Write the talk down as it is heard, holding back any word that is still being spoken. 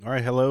All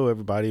right, hello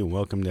everybody, and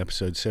welcome to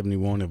episode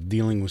 71 of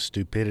Dealing with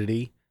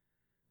Stupidity,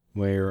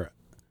 where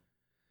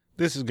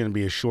this is going to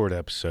be a short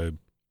episode.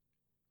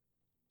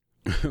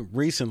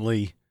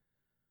 Recently,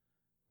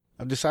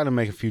 I've decided to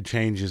make a few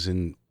changes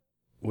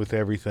with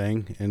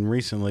everything, and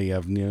recently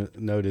I've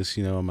noticed,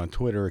 on my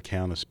Twitter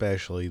account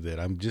especially,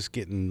 that I'm just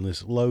getting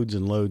this loads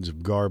and loads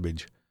of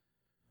garbage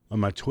on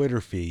my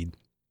Twitter feed,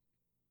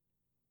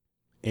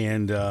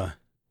 and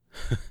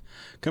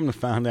come to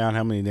find out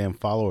how many damn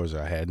followers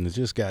I had, and it's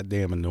just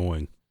goddamn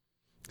annoying.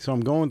 So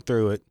I'm going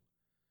through it.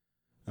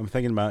 I'm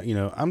thinking about,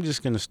 I'm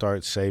just going to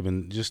start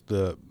saving just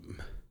the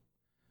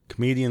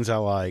comedians I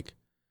like,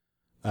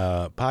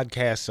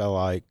 podcasts I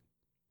like,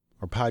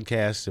 or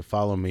podcasts that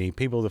follow me,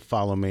 people that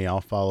follow me,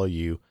 I'll follow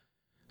you,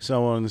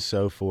 so on and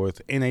so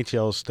forth,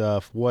 NHL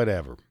stuff,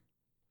 whatever.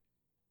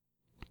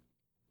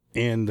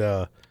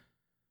 And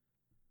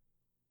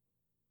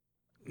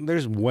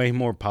there's way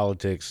more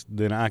politics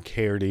than I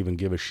care to even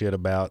give a shit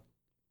about,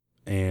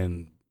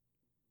 and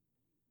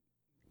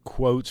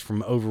quotes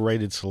from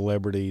overrated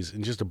celebrities,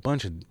 and just a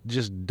bunch of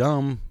just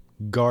dumb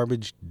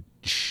garbage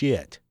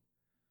shit.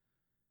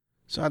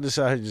 So I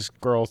decided to just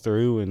scroll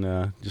through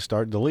and just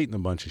start deleting a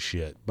bunch of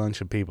shit, bunch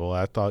of people.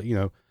 I thought,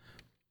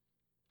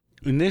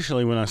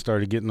 initially when I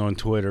started getting on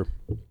Twitter,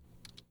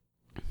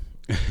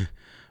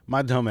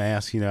 my dumb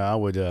ass, I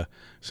would,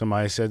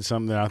 somebody said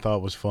something that I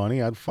thought was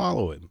funny, I'd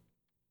follow it.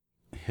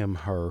 Him,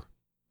 her,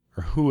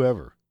 or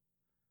whoever,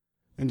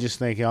 and just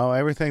think,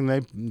 everything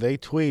they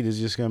tweet is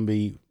just going to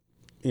be,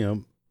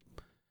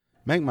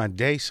 make my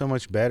day so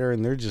much better,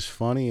 and they're just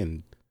funny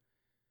and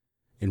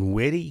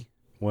witty.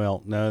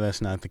 Well, no,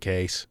 that's not the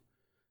case.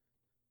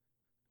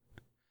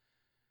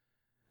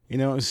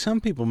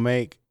 Some people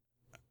make.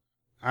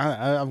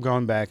 I've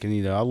gone back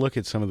and I look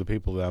at some of the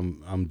people that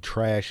I'm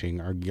trashing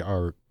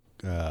or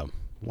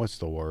what's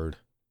the word?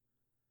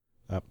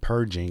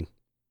 Purging.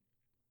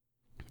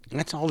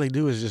 That's all they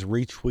do is just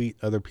retweet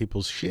other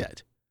people's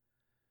shit.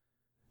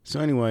 So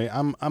anyway,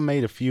 I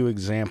made a few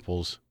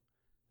examples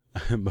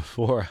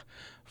before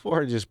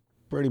I just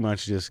pretty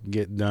much just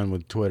get done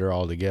with Twitter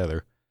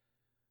altogether.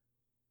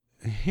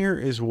 Here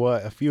is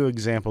what a few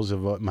examples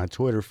of what my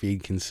Twitter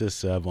feed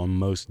consists of on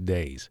most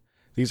days.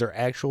 These are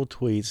actual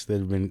tweets that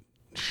have been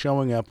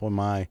showing up on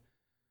my,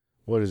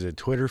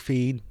 Twitter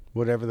feed,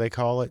 whatever they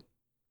call it,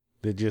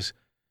 that just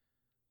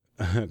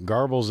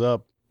garbles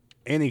up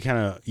any kind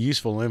of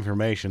useful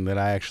information that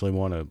I actually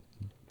want to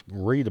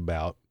read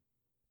about.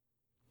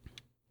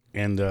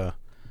 And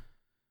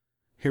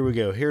here we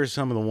go. Here's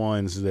some of the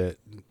ones that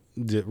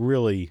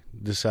really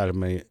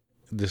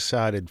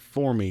decided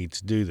for me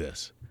to do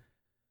this.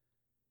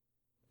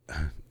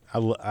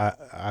 I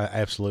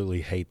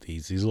absolutely hate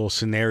these little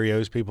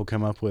scenarios people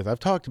come up with. I've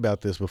talked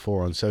about this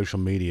before on social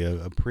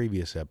media, a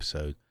previous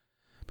episode,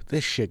 but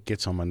this shit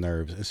gets on my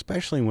nerves,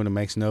 especially when it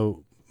makes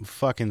no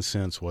fucking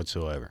sense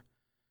whatsoever.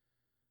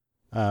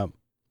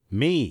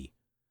 Me,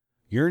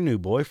 your new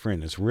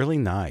boyfriend is really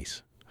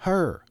nice.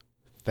 Her,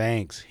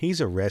 thanks,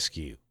 he's a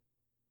rescue.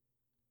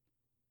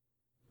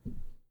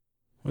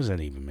 What does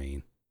that even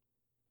mean?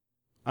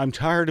 I'm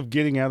tired of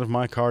getting out of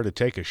my car to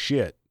take a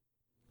shit.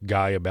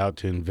 Guy about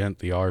to invent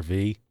the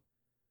RV.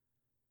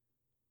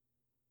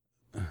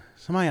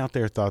 Somebody out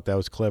there thought that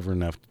was clever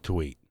enough to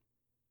tweet.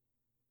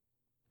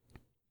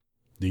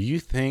 Do you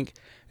think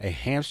a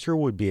hamster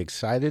would be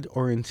excited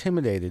or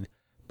intimidated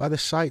by the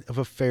sight of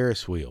a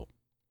Ferris wheel?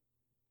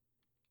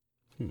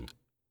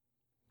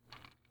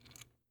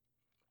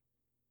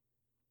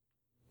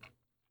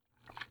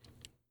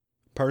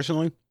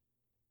 Personally,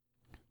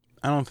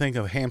 I don't think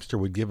a hamster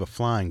would give a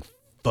flying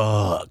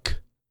fuck.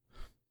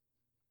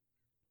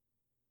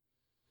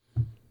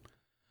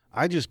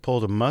 I just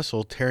pulled a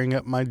muscle tearing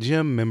up my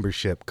gym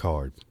membership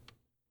card.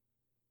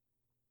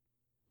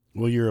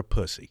 Well, you're a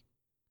pussy.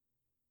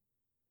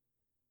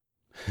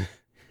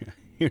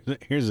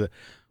 Here's a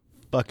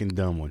fucking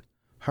dumb one.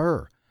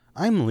 Her,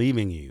 I'm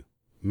leaving you.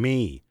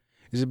 Me,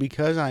 is it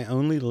because I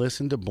only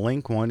listen to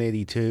Blink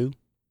 182?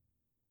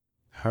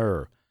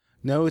 Her,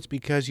 no, it's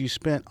because you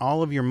spent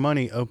all of your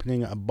money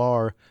opening a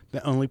bar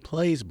that only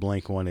plays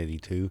Blink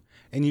 182,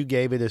 and you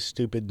gave it a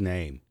stupid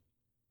name.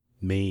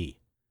 Me,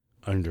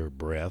 under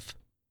breath.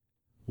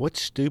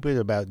 What's stupid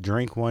about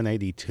Drink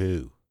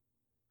 182?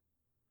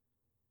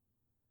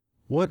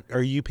 What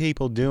are you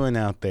people doing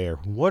out there?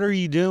 What are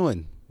you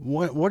doing?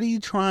 What are you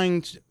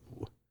trying to...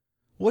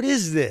 What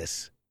is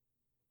this?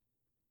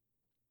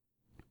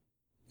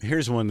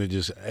 Here's one that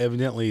just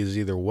evidently is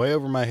either way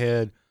over my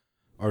head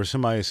or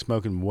somebody's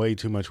smoking way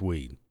too much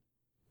weed.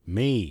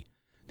 Me,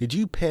 did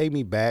you pay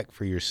me back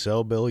for your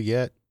cell bill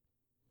yet?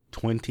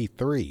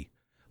 23.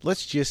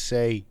 Let's just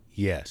say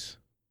yes.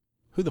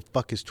 Who the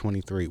fuck is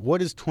 23?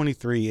 What is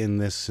 23 in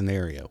this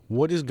scenario?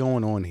 What is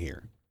going on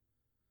here?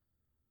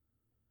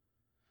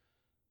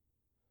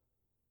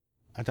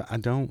 I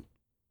don't...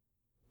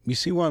 You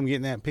see what I'm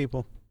getting at,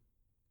 people?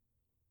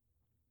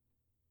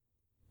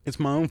 It's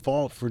my own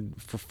fault for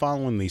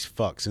following these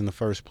fucks in the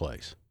first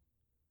place.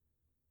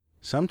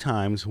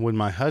 Sometimes when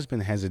my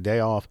husband has a day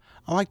off,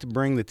 I like to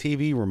bring the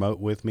TV remote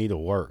with me to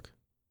work.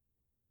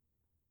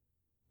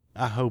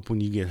 I hope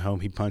when you get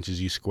home he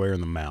punches you square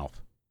in the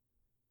mouth.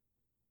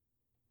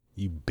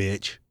 You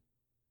bitch.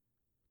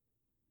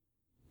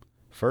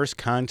 First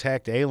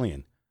contact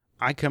alien.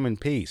 I come in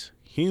peace.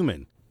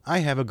 Human. I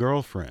have a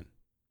girlfriend.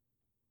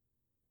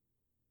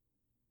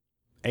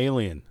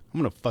 Alien. I'm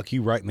gonna fuck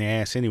you right in the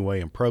ass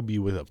anyway and probe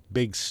you with a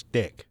big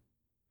stick.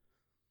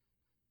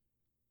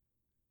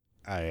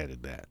 I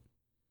added that.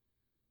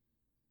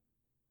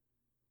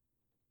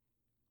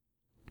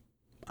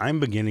 I'm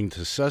beginning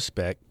to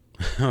suspect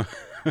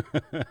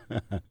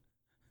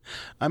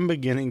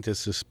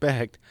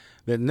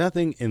that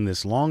nothing in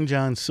this Long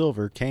John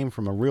Silver came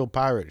from a real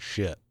pirate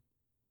ship.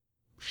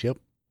 Ship.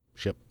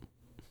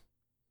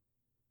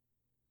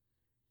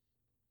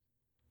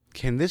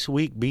 Can this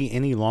week be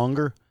any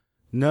longer?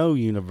 No,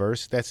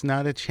 universe, that's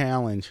not a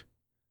challenge.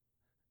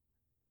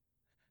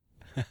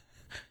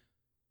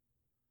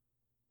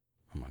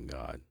 Oh my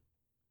God.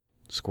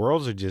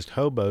 Squirrels are just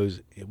hobos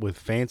with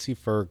fancy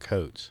fur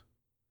coats.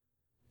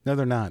 No,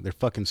 they're not. They're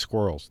fucking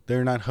squirrels.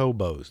 They're not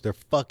hobos. They're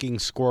fucking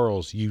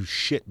squirrels, you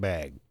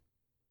shitbag.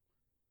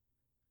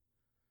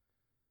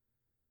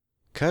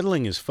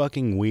 Cuddling is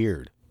fucking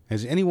weird.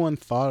 Has anyone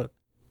thought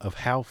of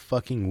how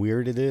fucking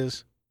weird it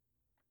is?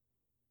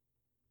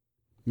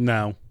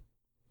 No.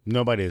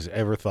 Nobody has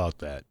ever thought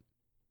that.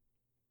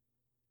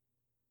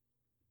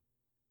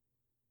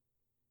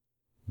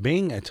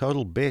 Being a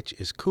total bitch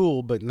is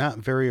cool, but not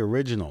very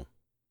original.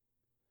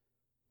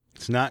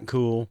 It's not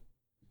cool.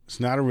 It's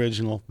not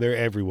original. They're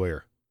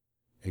everywhere.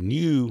 And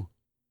you,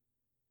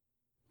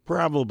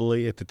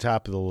 probably at the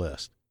top of the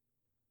list.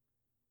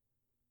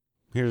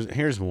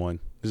 Here's one.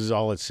 This is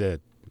all it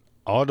said.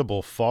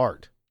 Audible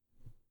fart.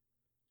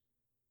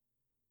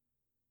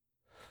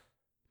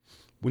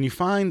 When you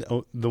find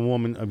the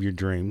woman of your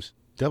dreams,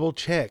 double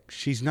check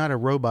she's not a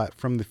robot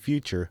from the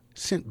future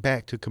sent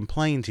back to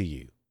complain to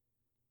you.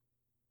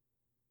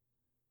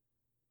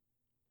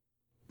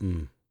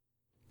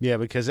 Yeah,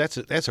 because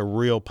that's a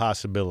real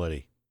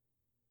possibility.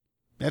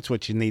 That's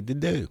what you need to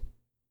do.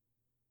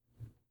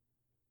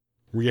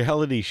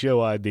 Reality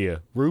show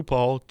idea.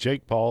 RuPaul,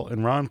 Jake Paul,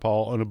 and Ron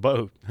Paul on a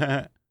boat.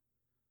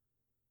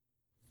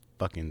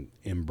 Fucking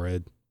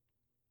inbred.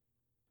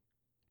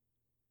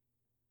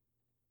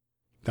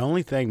 The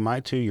only thing my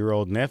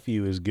 2-year-old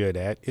nephew is good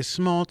at is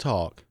small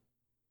talk.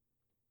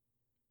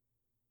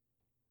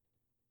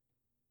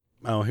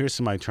 Oh, here's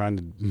somebody trying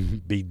to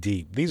be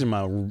deep. These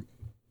are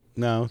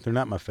no, they're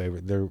not my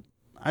favorite.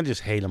 I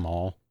just hate them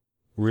all.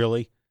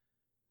 Really.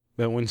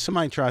 But when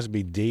somebody tries to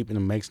be deep and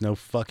it makes no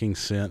fucking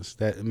sense,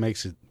 that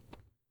makes it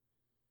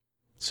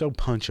so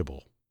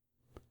punchable.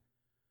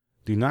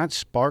 Do not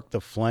spark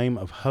the flame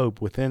of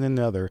hope within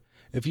another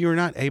if you are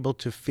not able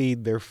to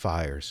feed their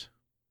fires.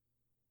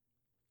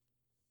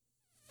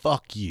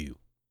 Fuck you.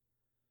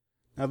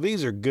 Now,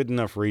 these are good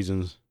enough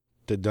reasons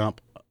to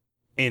dump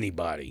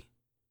anybody.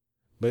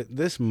 But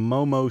this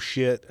Momo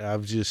shit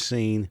I've just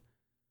seen,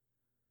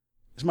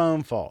 it's my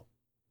own fault.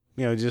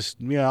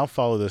 I'll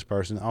follow this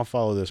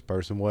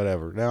person.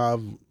 Whatever.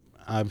 Now,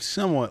 I've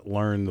somewhat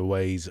learned the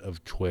ways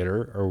of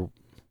Twitter, or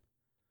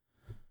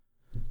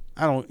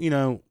I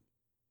don't,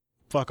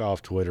 fuck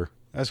off Twitter.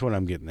 That's what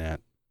I'm getting at.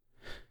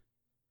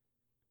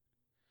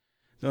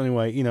 So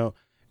anyway,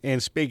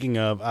 and speaking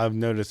of, I've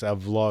noticed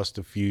I've lost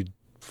a few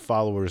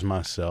followers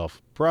myself,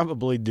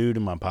 probably due to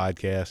my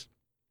podcast.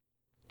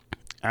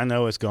 I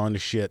know it's gone to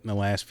shit in the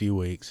last few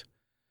weeks,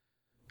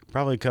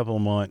 probably a couple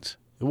of months.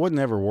 It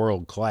wasn't ever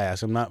world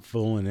class. I'm not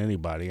fooling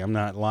anybody. I'm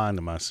not lying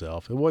to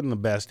myself. It wasn't the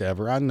best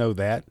ever. I know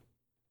that.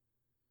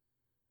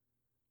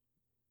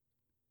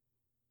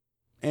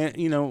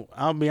 And,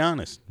 I'll be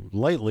honest.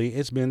 Lately,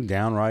 it's been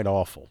downright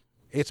awful.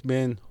 It's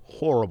been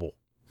horrible.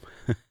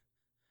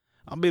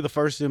 I'll be the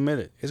first to admit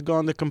it. It's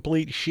gone to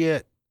complete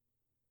shit.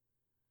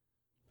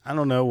 I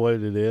don't know what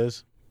it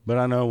is, but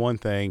I know one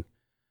thing.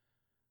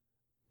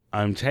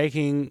 I'm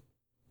taking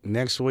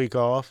next week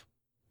off.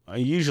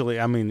 Usually,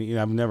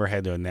 I've never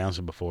had to announce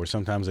it before.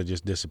 Sometimes I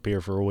just disappear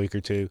for a week or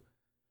two.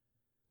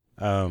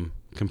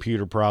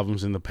 Computer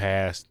problems in the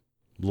past,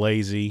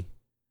 lazy,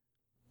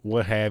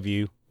 what have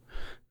you.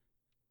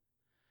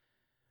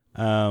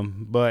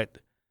 But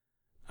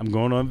I'm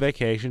going on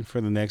vacation for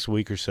the next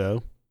week or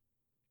so.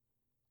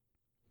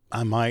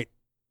 I might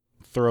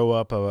throw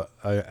up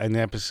an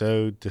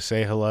episode to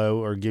say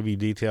hello or give you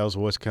details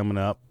of what's coming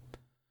up.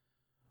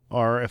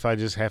 Or if I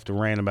just have to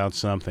rant about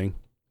something,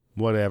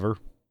 whatever.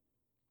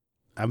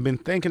 I've been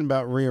thinking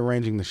about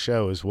rearranging the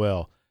show as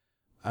well.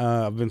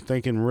 I've been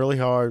thinking really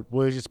hard,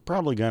 which it's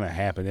probably going to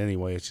happen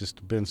anyway. It's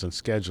just been some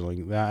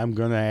scheduling. I'm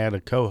going to add a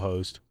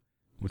co-host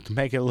to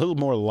make it a little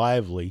more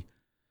lively.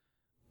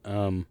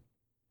 I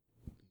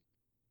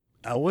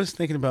was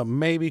thinking about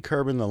maybe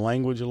curbing the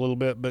language a little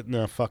bit, but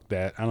no, fuck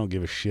that. I don't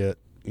give a shit.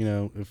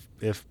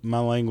 If my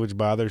language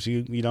bothers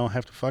you, you don't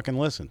have to fucking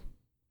listen.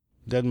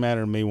 Doesn't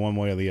matter to me one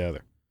way or the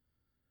other.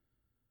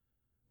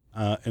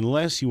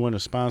 Unless you want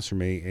to sponsor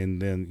me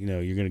and then,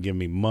 you're going to give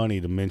me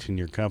money to mention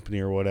your company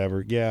or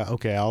whatever. Yeah,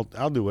 okay,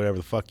 I'll do whatever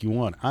the fuck you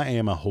want. I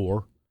am a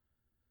whore.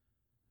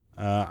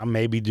 I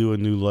maybe do a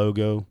new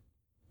logo.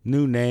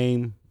 New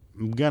name.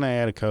 I'm going to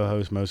add a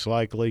co-host most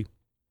likely.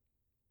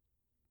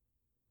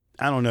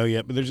 I don't know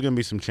yet, but there's going to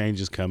be some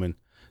changes coming.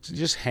 So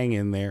just hang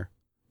in there.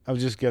 I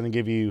was just going to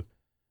give you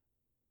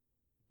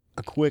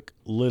a quick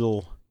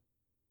little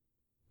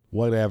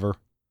episode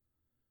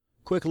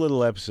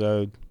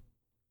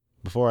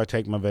before I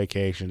take my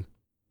vacation,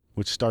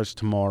 which starts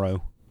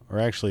tomorrow, or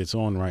actually it's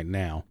on right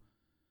now.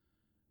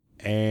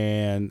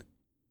 And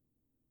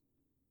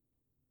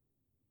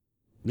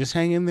just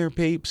hang in there,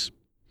 peeps.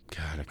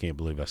 God, I can't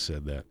believe I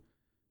said that.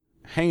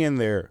 Hang in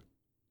there,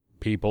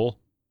 people.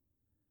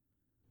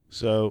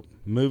 So,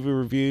 movie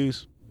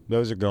reviews,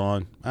 those are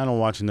gone. I don't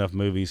watch enough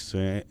movies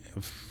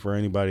for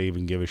anybody to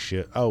even give a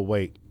shit. Oh,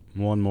 wait,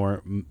 one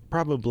more.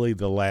 Probably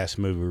the last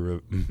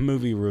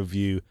movie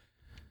review.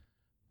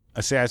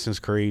 Assassin's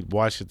Creed.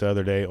 Watched it the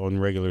other day on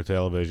regular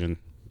television.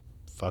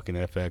 Fucking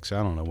FX.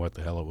 I don't know what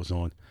the hell it was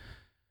on.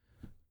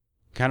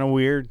 Kind of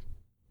weird.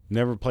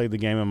 Never played the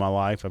game in my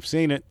life. I've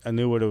seen it. I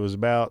knew what it was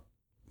about.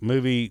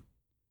 Movie,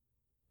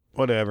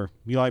 whatever.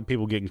 You like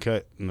people getting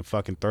cut in the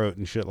fucking throat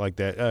and shit like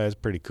that. It's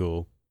pretty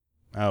cool.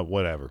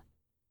 Whatever.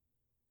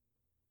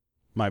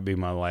 Might be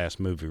my last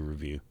movie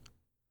review.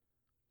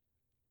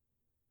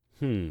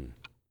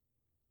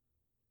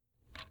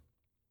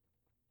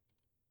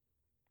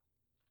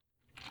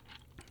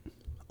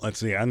 Let's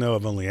see. I know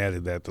I've only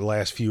added that the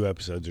last few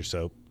episodes or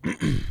so.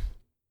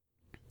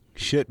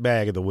 Shit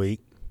bag of the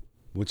week,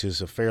 which is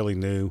a fairly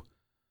new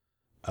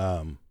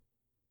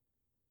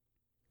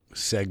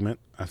segment.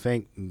 I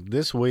think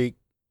this week,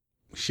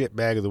 shit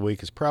bag of the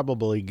week is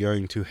probably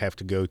going to have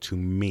to go to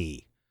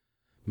me.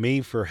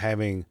 Me for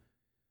having,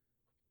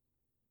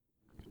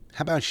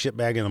 how about shit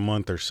bag in a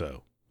month or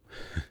so?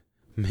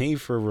 Me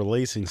for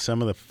releasing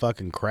some of the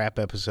fucking crap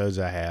episodes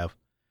I have.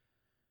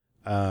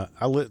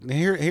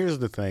 Here's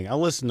the thing. I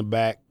listened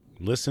back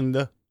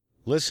to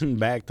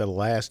the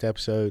last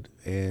episode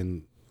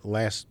and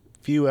last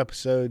few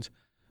episodes.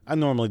 I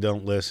normally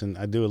don't listen.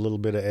 I do a little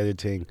bit of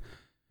editing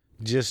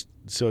just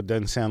so it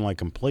doesn't sound like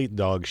complete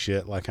dog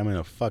shit, like I'm in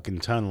a fucking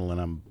tunnel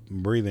and I'm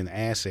breathing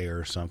ass air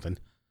or something.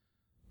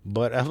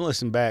 But I've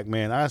listened back,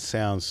 man, I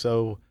sound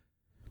so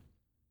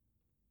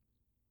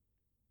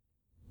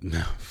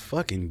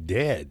fucking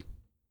dead.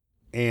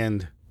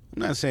 And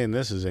I'm not saying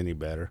this is any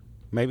better.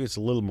 Maybe it's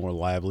a little more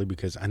lively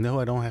because I know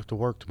I don't have to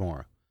work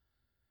tomorrow.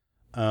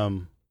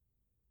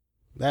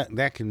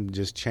 That can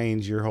just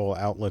change your whole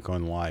outlook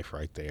on life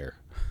right there.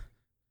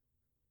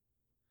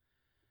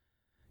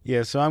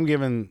 Yeah, so I'm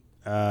giving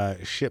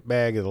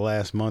shitbag of the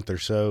last month or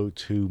so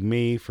to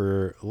me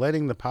for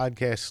letting the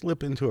podcast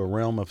slip into a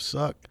realm of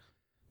suck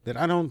that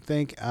I don't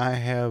think I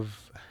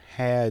have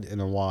had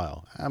in a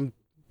while.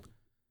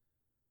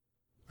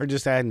 Or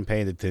just I hadn't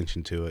paid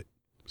attention to it.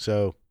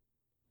 So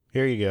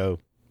here you go.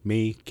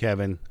 Me,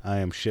 Kevin, I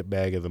am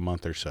shitbag of the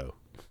month or so.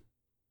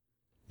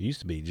 It used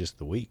to be just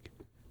the week.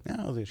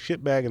 Now the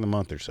shitbag of the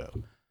month or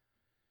so.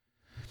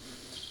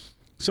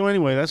 So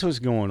anyway, that's what's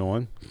going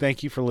on.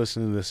 Thank you for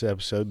listening to this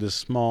episode, this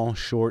small,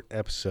 short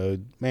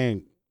episode.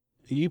 Man,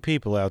 you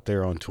people out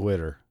there on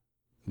Twitter,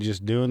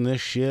 just doing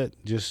this shit,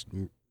 just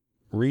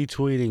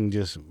retweeting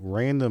just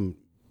random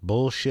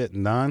bullshit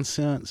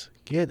nonsense,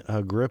 get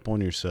a grip on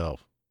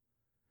yourself.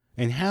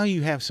 And how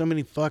you have so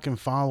many fucking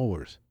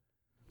followers.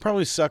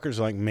 Probably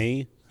suckers like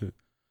me.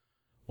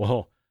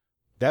 Well,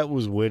 that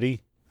was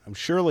witty.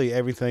 Surely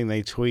everything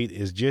they tweet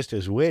is just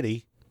as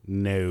witty.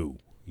 No.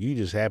 You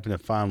just happen to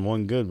find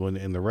one good one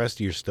and the rest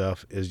of your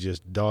stuff is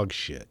just dog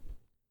shit.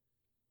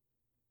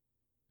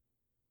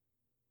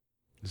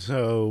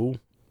 So,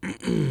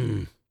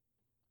 like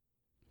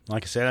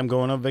I said, I'm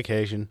going on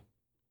vacation.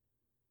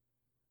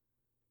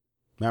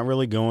 Not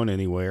really going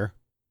anywhere.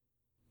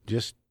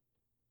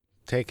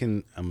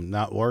 I'm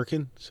not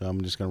working, so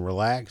I'm just going to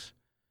relax.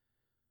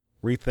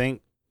 Rethink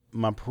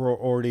my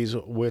priorities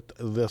with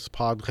this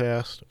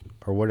podcast,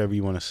 or whatever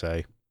you want to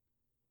say.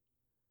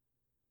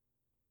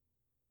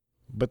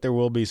 But there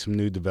will be some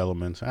new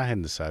developments. I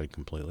hadn't decided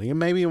completely. And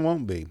maybe it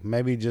won't be.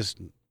 Maybe just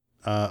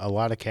a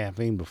lot of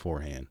caffeine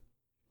beforehand.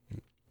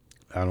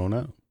 I don't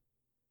know.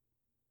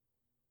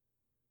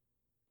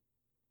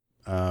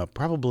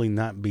 Probably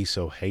not be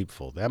so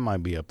hateful. That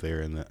might be up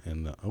there in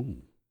the oh,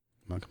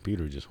 my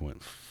computer just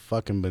went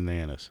fucking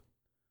bananas.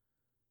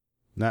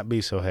 Not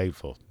be so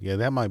hateful. Yeah,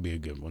 that might be a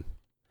good one.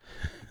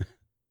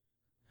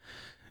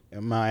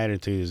 My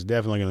attitude is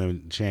definitely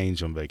going to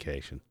change on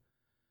vacation.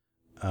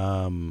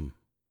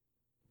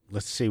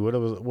 Let's see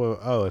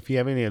if you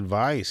have any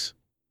advice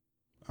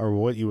or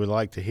what you would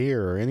like to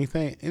hear or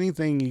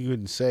anything you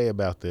could say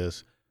about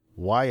this,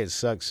 why it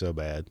sucks so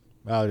bad,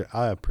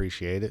 I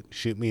appreciate it.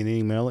 Shoot me an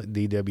email at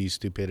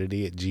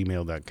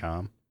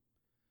dwstupidity@gmail.com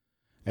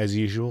as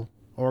usual,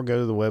 or go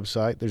to the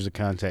website. There's a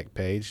contact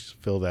page.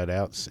 Fill that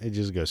out. It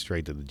just goes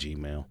straight to the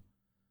Gmail.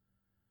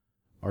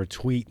 Or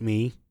tweet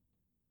me.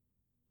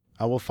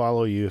 I will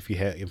follow you if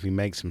you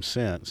make some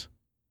sense.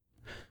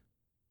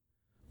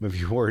 If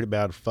you're worried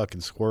about a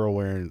fucking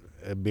squirrel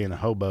being a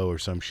hobo or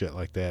some shit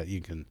like that, you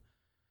can.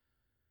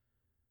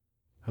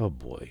 Oh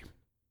boy.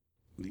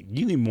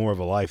 You need more of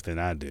a life than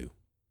I do.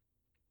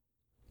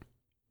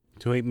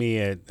 Tweet me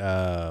at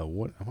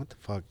what the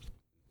fuck?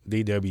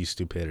 DW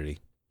Stupidity.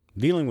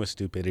 Dealing with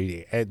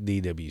Stupidity at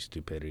DW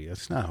Stupidity.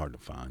 That's not hard to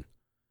find.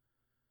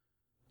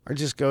 Or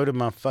just go to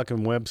my fucking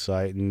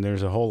website and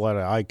there's a whole lot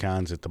of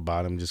icons at the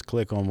bottom. Just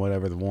click on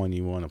whatever the one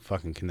you want to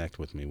fucking connect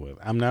with me with.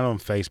 I'm not on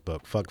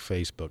Facebook. Fuck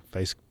Facebook.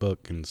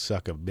 Facebook can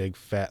suck a big,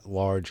 fat,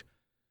 large,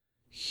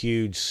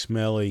 huge,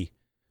 smelly,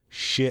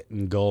 shit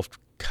engulfed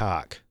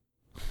cock.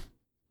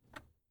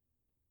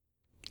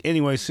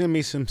 Anyway, send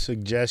me some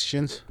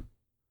suggestions.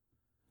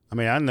 I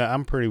mean,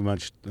 I'm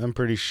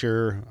pretty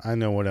sure I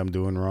know what I'm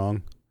doing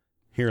wrong.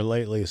 Here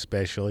lately,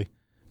 especially.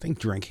 I think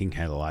drinking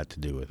had a lot to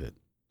do with it.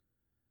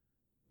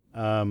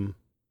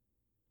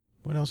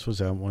 What else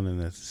was I wanting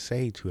to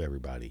say to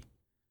everybody?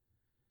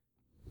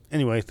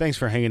 Anyway, thanks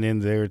for hanging in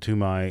there to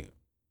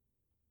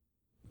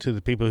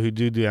the people who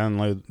do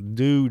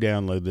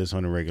download this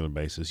on a regular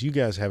basis. You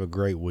guys have a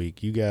great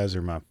week. You guys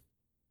are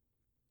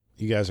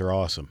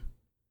awesome.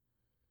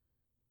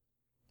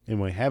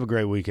 Anyway, have a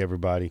great week,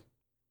 everybody.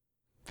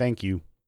 Thank you.